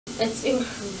It's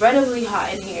incredibly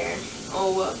hot in here.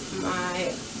 Oh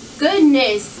my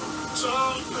goodness.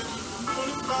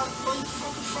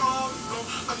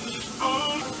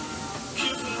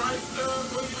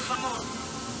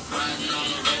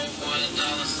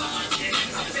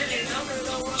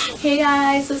 Hey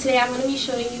guys, so today I'm going to be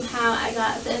showing you how I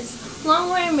got this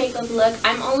Longwear makeup look.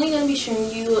 I'm only going to be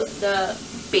showing you the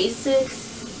basics.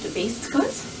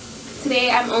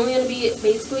 Today I'm only going to be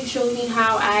basically showing you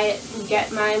how I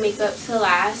get my makeup to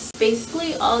last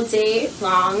basically all day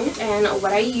long and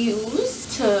what I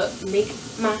use to make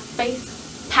my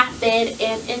face poppin'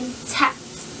 and intact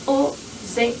all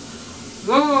day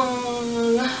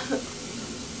long.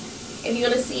 If you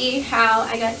want to see how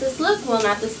I got this look, well,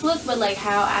 not this look, but like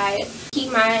how I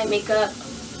keep my makeup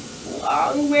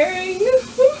long wearing,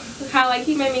 how I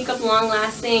keep my makeup long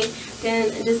lasting,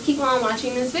 then just keep on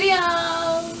watching this video.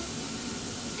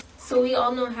 So we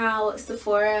all know how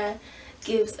Sephora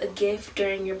gives a gift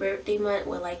during your birthday month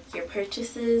with like your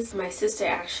purchases. My sister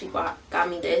actually got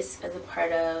me this as a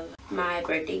part of my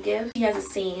birthday gift. She has the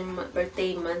same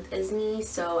birthday month as me,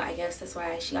 so I guess that's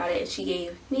why she got it. And she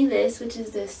gave me this, which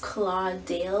is this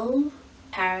Caudalie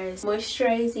Paris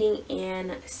moisturizing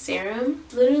and serum.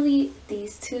 Literally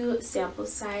these two sample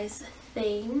size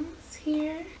things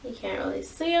here. You can't really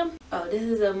see them. Oh, this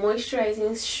is a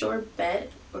moisturizing sorbet,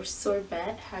 or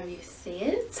sorbet, however you say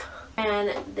it.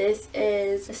 And this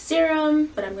is a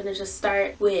serum, but I'm gonna just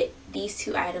start with these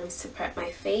two items to prep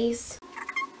my face.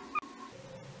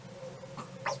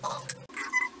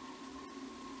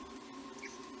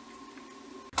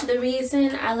 The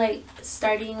reason I like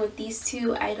starting with these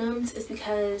two items is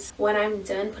because when I'm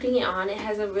done putting it on, it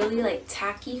has a really like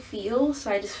tacky feel,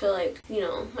 so I just feel like, you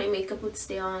know, my makeup would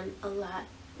stay on a lot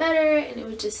better and it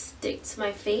would just stick to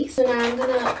my face. So now I'm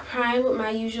gonna prime with my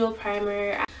usual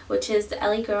primer, which is the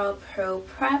LA Girl Pro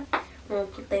Prep. I'm gonna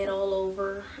put that all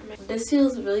over. This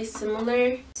feels really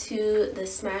similar to the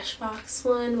Smashbox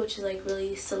one, which is like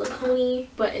really silicone-y,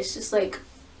 but it's just like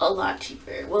a lot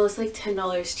cheaper. Well, it's like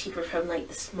 $10 cheaper from like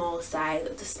the small size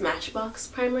of the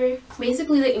Smashbox primer.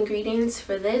 Basically the ingredients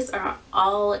for this are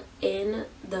all in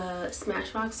the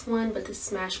Smashbox one, but the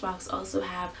Smashbox also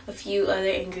have a few other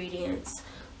ingredients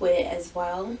with it as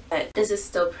well, but this is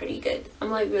still pretty good.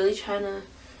 I'm like really trying to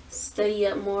study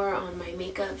up more on my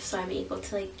makeup so I'm able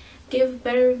to like give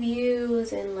better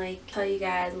reviews and like tell you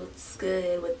guys what's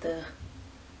good with the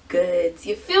goods,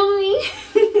 you feel me?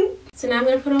 So now I'm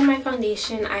going to put on my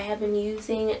foundation. I have been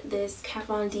using this Kat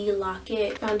Von D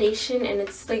Lock-It foundation and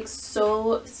it's like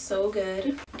so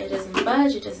good. It doesn't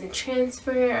budge, it doesn't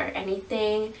transfer or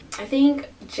anything. I think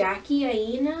Jackie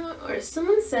Aina or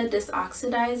someone said this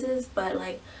oxidizes, but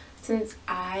like since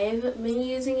I've been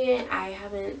using it, I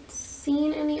haven't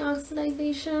seen any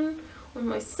oxidization on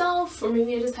myself, or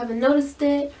maybe I just haven't noticed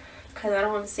it, because I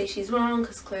don't want to say she's wrong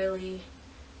because clearly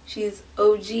she's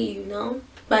OG, you know.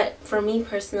 But for me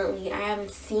personally, I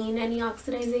haven't seen any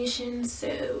oxidization,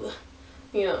 so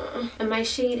yeah. And my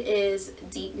shade is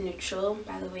deep neutral,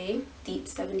 by the way, deep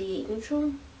 78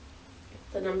 neutral.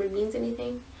 If the number means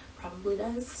anything, probably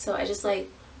does. So I just like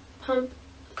pump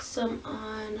some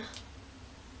on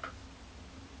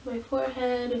my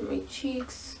forehead and my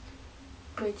cheeks,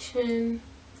 my chin,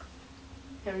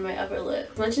 and my upper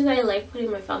lip. As much as I like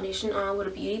putting my foundation on with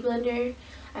a beauty blender,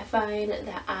 I find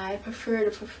that I prefer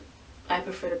to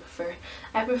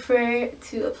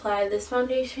apply this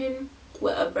foundation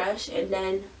with a brush and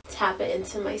then tap it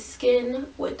into my skin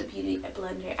with the beauty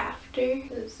blender after.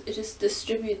 It just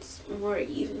distributes more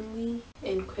evenly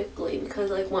and quickly,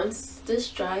 because like once this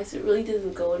dries it really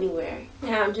doesn't go anywhere.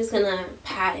 Now I'm just gonna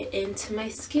pat it into my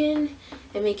skin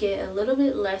and make it a little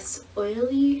bit less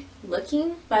oily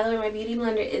looking. By the way, my beauty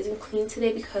blender isn't clean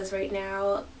today because right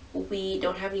now we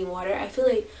don't have any water. I feel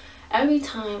like every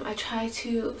time I try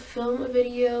to film a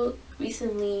video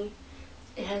recently,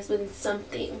 it has been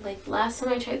something. Like last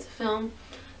time I tried to film,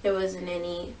 there wasn't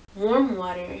any warm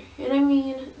water, and I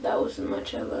mean that wasn't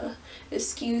much of a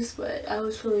excuse, but I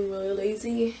was feeling really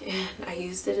lazy and I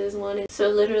used it as one. So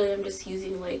literally I'm just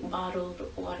using like bottled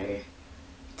water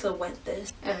to wet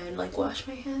this and like wash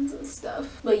my hands and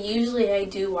stuff. But usually I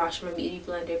do wash my beauty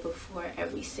blender before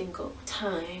every single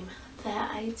time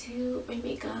that I do my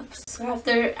makeup. So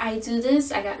after I do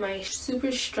this, I got my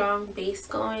super strong base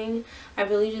going. I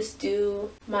really just do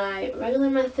my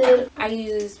regular method. I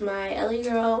use my LA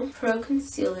Girl Pro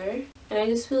Concealer, and I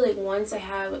just feel like once I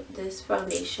have this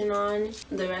foundation on,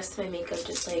 the rest of my makeup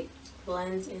just like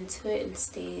blends into it and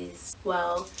stays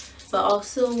well. But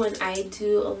also when I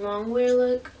do a Longwear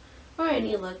look, or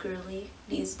any look really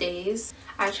these days,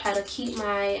 I try to keep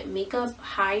my makeup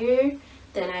higher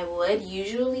than I would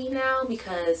usually now,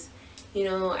 because, you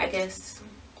know, I guess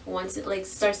once it like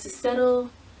starts to settle,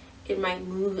 it might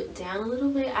move down a little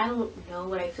bit. I don't know,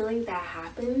 but I feel like that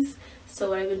happens. So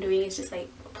what I've been doing is just like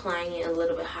applying it a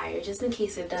little bit higher, just in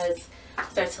case it does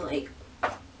start to like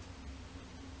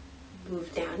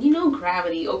move down. You know,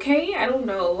 gravity, okay? I don't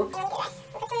know.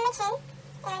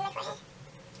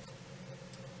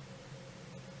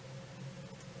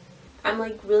 I'm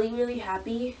like really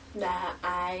happy that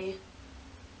I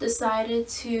decided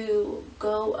to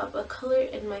go up a color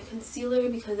in my concealer,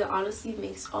 because it honestly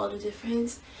makes all the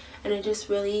difference, and it just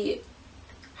really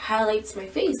highlights my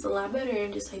face a lot better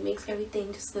and just like makes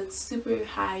everything just look super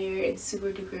higher and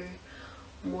super duper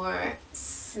more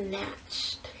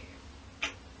snatched.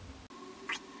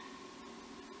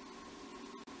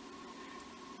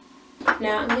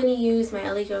 Now I'm going to use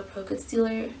my LA Girl Pro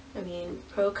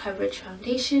Pro Coverage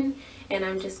Foundation, and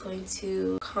I'm just going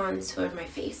to contour my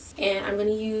face. And I'm going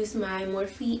to use my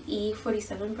Morphe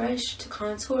E47 brush to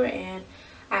contour, and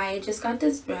I just got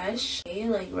this brush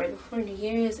like right before New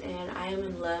Year's, and I am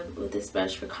in love with this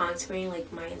brush for contouring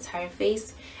like my entire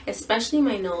face, especially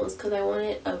my nose, because I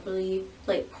wanted a really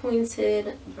like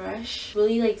pointed brush,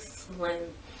 really like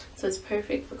slim, so it's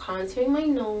perfect for contouring my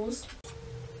nose.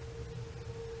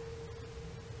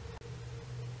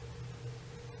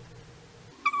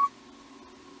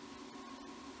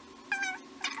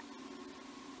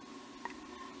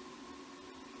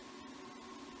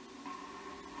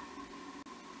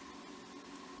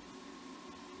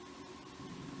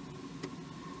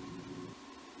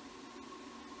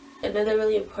 Another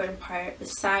really important part,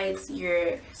 besides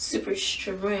your super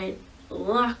stringent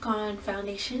lock-on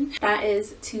foundation, that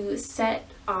is to set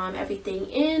everything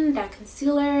in that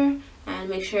concealer and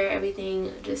make sure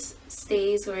everything just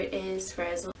stays where it is for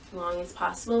as long as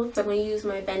possible. So I'm going to use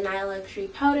my Ben Nye Luxury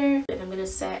powder, and I'm going to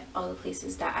set all the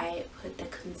places that I put the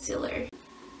concealer.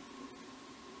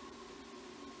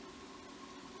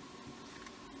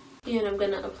 And I'm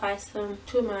going to apply some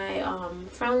to my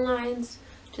frown lines,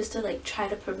 just to like try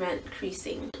to prevent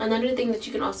creasing. Another thing that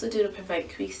you can also do to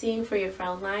prevent creasing for your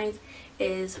frown lines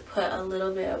is put a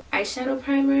little bit of eyeshadow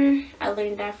primer. I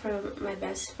learned that from my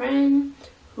best friend,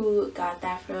 who got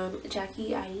that from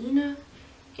Jackie Aina,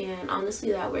 and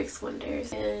honestly that works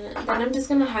wonders. And then I'm just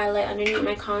gonna highlight underneath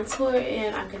my contour,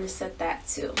 and I'm gonna set that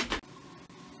too.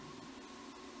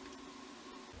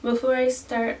 Before I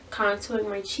start contouring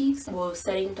my cheeks,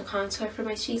 setting the contour for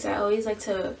my cheeks, I always like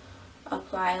to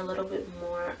apply a little bit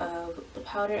more of the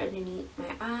powder underneath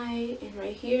my eye and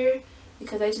right here,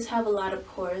 because I just have a lot of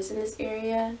pores in this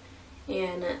area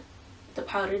and the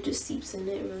powder just seeps in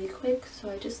it really quick, so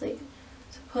I just like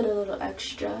to put a little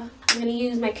extra. I'm going to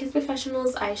use my Kiss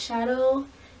Professionals eyeshadow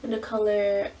in the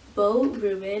color Beau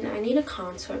Ruben. I need a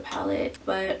contour palette,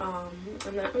 but I'm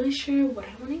not really sure what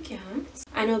I want to get.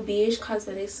 I know BH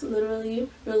Cosmetics literally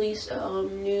released a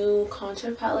new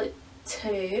contour palette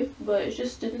today, but it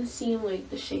just didn't seem like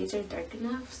the shades are dark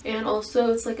enough. And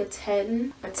also it's like a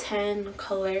 10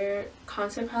 color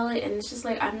contour palette, and it's just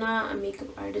like, I'm not a makeup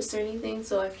artist or anything,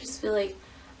 so I just feel like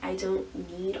I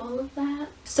don't need all of that.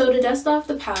 So to dust off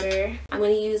the powder, I'm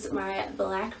going to use my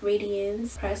black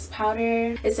Radiance pressed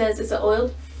powder. It says it's an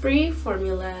oil-free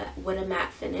formula with a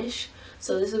matte finish,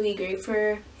 so this would be great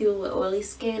for people with oily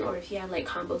skin, or if you have like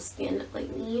combo skin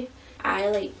like me. I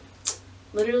like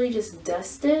literally just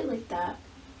dust it like that,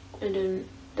 and then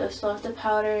dust off the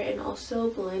powder, and also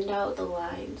blend out the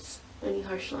lines, any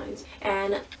harsh lines.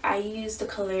 And I use the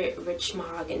color Rich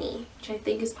Mahogany, which I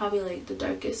think is probably like the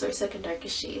darkest or second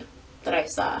darkest shade that I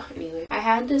saw. Anyway, I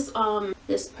had this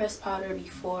this pressed powder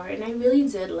before, and I really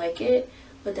did like it,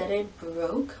 but then it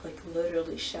broke, like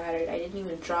literally shattered. I didn't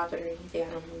even drop it or anything.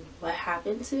 I don't know what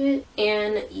happened to it.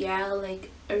 And yeah,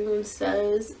 like everyone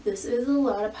says, this is a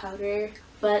lot of powder,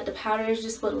 but the powder is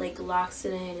just what like locks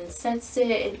it in and sets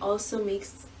it, and also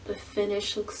makes the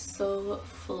finish look so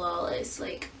flawless.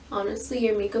 Like honestly,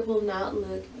 your makeup will not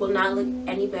look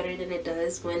any better than it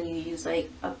does when you use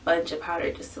like a bunch of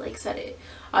powder just to like set it.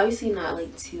 Obviously not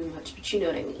like too much, but you know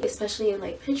what I mean. Especially in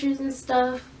like pictures and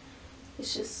stuff,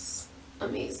 it's just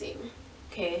amazing.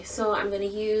 Okay, so I'm going to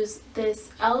use this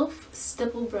e.l.f.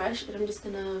 stipple brush, and I'm just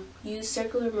going to use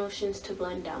circular motions to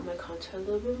blend down my contour a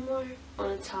little bit more on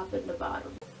the top and the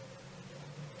bottom.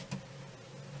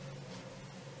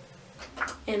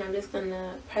 And I'm just going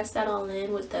to press that all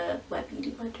in with the wet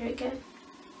beauty blender again.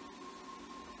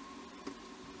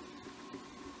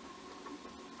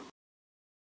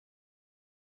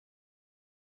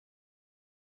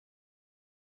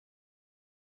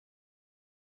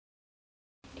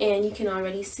 And you can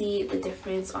already see the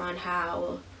difference on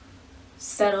how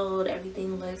settled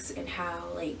everything looks and how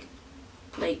like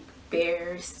like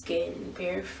bare skin,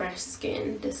 bare fresh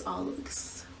skin. This all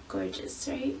looks gorgeous,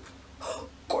 right?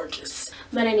 Gorgeous.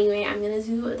 But anyway, I'm gonna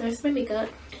do the rest of my makeup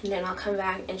and then I'll come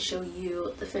back and show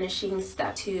you the finishing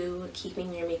step to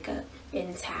keeping your makeup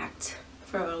intact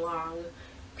for a long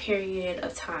period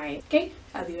of time. Okay,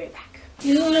 I'll be right back.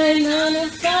 You like 9 to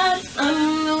 5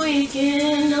 on the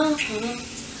weekend,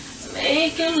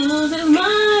 making moves in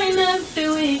mine every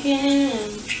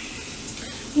weekend.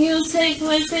 You take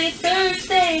Wednesday,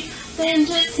 Thursday, then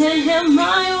just send him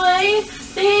my way.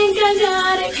 Think I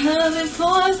got it covered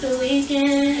for the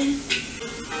weekend.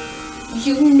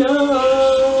 You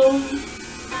know,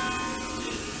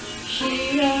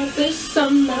 heat of the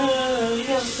summer,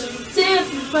 you're so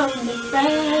different from the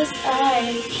rest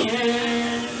I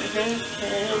can.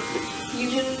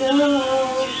 You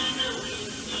know.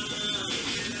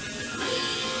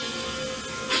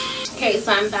 Okay,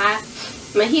 so I'm back.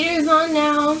 My heater is on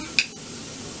now.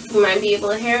 You might be able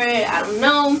to hear it, I don't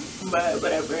know, but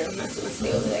whatever, I'm not gonna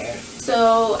stay over there.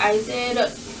 So I did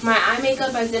my eye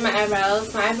makeup, I did my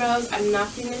eyebrows. My eyebrows, I'm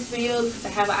not doing this video because I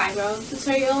have an eyebrow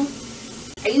tutorial.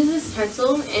 I use this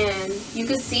pencil and you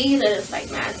can see that it's like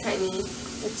mad tiny.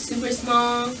 It's super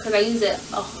small because I use it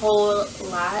a whole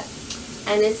lot.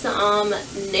 And it's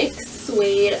NYX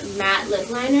Suede matte lip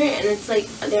liner, and it's like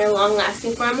their long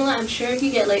lasting formula. I'm sure if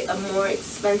you get like a more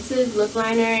expensive lip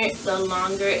liner, the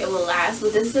longer it will last,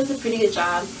 but this does a pretty good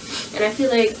job. And I feel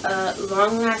like a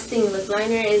long lasting lip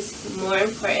liner is more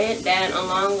important than a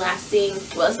long lasting,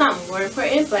 well, it's not more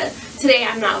important, but today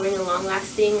I'm not wearing a long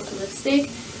lasting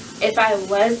lipstick. If I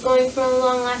was going for a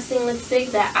long lasting lipstick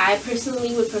that I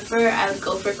personally would prefer, I would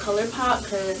go for Colourpop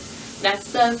because that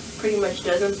stuff pretty much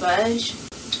doesn't budge.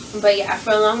 But yeah,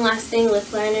 for a long lasting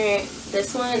lip liner,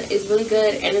 this one is really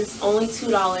good and it's only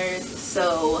 $2,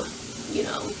 so you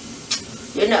know,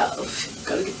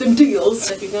 gotta get them deals.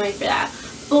 So if you're going for that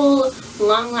full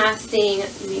long lasting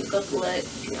makeup look,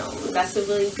 you know, that's a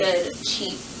really good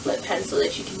cheap lip pencil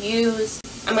that you can use.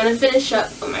 I'm gonna finish up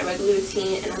with my regular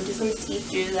routine and I'm just gonna speed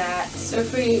through that. So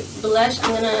for blush,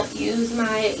 I'm gonna use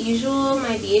my usual,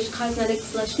 my BH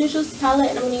Cosmetics Blush Neutrals palette,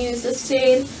 and I'm gonna use this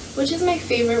shade, which is my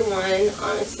favorite one,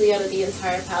 honestly, out of the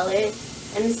entire palette.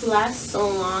 And this lasts so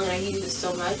long and I use it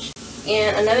so much.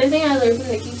 And another thing I learned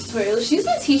from Nikki's tutorial, she's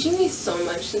been teaching me so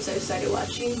much since I started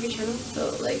watching her channel.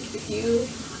 So like, if you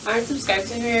aren't subscribed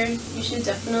to her, you should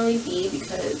definitely be,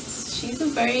 because she's a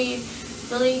really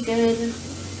good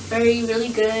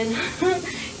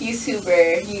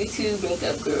YouTube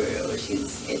makeup guru.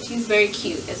 She's very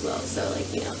cute as well. So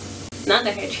like, you know, not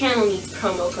that her channel needs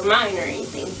promo for mine or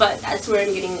anything, but that's where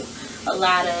I'm getting a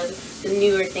lot of the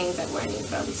newer things I'm learning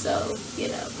from. So, you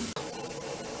know.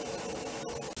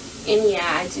 And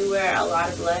yeah, I do wear a lot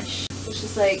of blush, which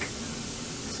is like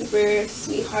super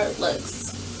sweetheart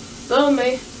looks. Boom.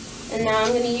 And now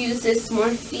I'm gonna use this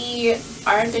Morphe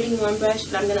R31 brush,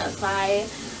 and I'm gonna apply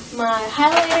my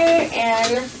highlighter.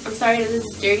 And I'm sorry that this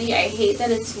is dirty. I hate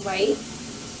that it's white,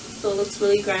 so it looks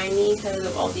really grimy because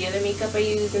of all the other makeup I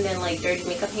use and then like dirty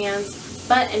makeup hands.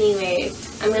 But anyway,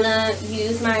 I'm gonna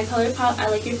use my Colourpop I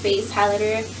Like Your Face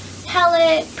highlighter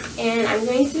palette, and I'm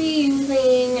going to be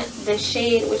using the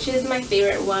shade, which is my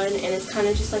favorite one, and it's kind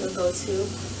of just like a go-to.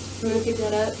 I'm gonna pick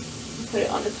that up and put it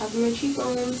on the top of my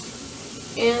cheekbones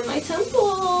and my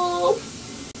temple.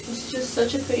 It's just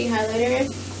such a pretty highlighter,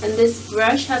 and this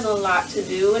brush has a lot to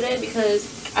do with it because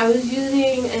I was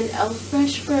using an e.l.f.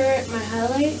 brush for my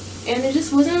highlight and it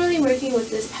just wasn't really working with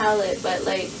this palette. But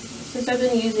like, since I've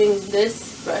been using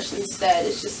this brush instead,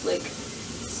 it's just like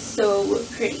so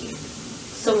pretty,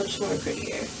 so much more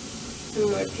prettier and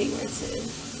more pigmented.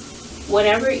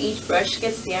 Whenever each brush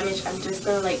gets damaged, I'm just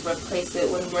gonna like replace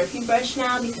it with a Morphe brush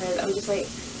now, because I'm just like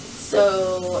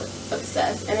so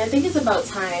obsessed, and I think it's about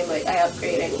time like I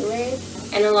upgrade anyway.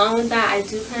 And along with that, I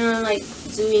do plan on like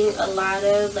doing a lot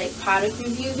of like product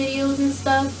review videos and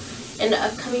stuff in the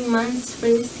upcoming months for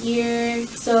this year.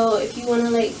 So if you want to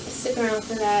like stick around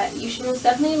for that, you should most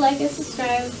definitely like and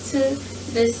subscribe to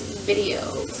this video.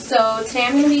 So today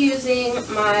I'm going to be using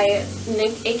my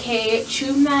Decay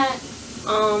True Matte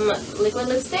liquid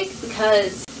lipstick,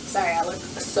 because sorry, I look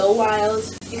so wild,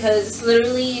 because it's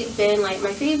literally been like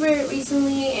my favorite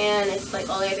recently and it's like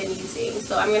all I've been using.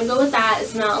 So I'm gonna go with that.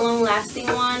 It's not a long lasting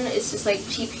one, it's just like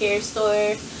cheap hair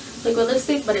store liquid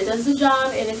lipstick, but it does the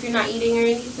job. And if you're not eating or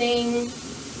anything,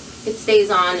 it stays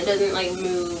on, it doesn't like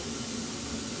move,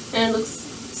 and it looks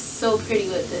so pretty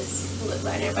with this lip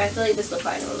liner. But I feel like this lip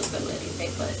liner will look good with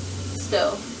anything, but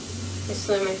still, it's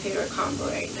still my favorite combo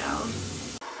right now.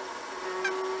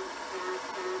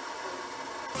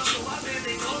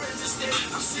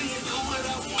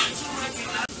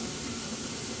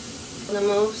 The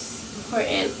most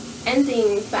important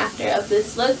ending factor of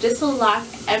this look, just to lock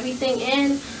everything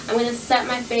in, I'm going to set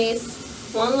my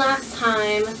face one last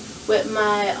time with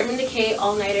my Urban Decay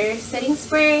all-nighter setting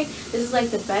spray. This is like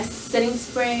the best setting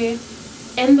spray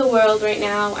in the world right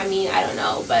now. I mean, I don't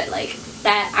know, but like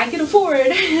that I can afford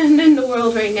in the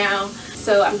world right now.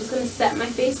 So I'm just going to set my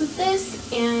face with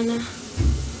this, and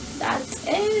that's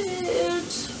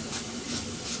it.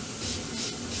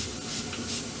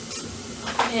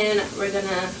 And we're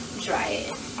gonna dry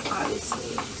it,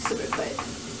 obviously, super quick.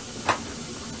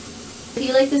 If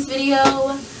you like this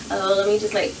video, let me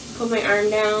just like put my arm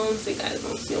down so you guys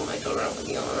don't see my shoulder with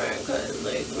the deodorant, because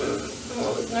like,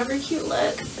 well, it's never a cute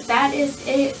look. That is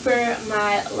it for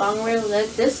my Longwear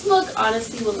look. This look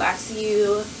honestly will last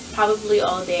you probably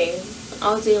all day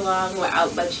long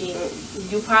without budging.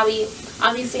 You probably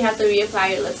obviously have to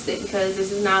reapply your lipstick because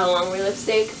this is not a Longwear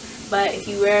lipstick. But if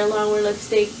you wear a Longwear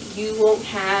lipstick, you won't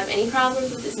have any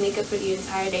problems with this makeup for the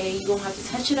entire day. You won't have to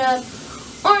touch it up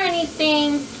or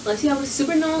anything, unless you have a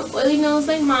super oily nose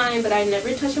like mine, but I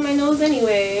never touch my nose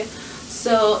anyway.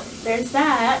 So there's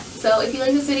that. So if you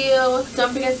like this video,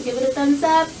 don't forget to give it a thumbs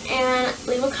up and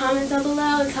leave a comment down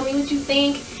below and tell me what you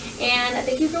think. And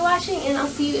thank you for watching, and I'll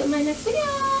see you in my next video.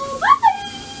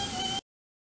 Bye!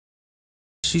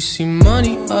 She see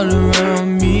money all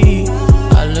around me.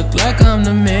 I look like I'm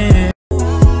the man.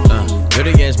 Good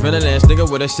against middle ass nigga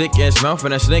with a sick ass mouth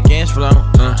and a slick ass flow.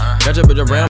 Got your bitch around.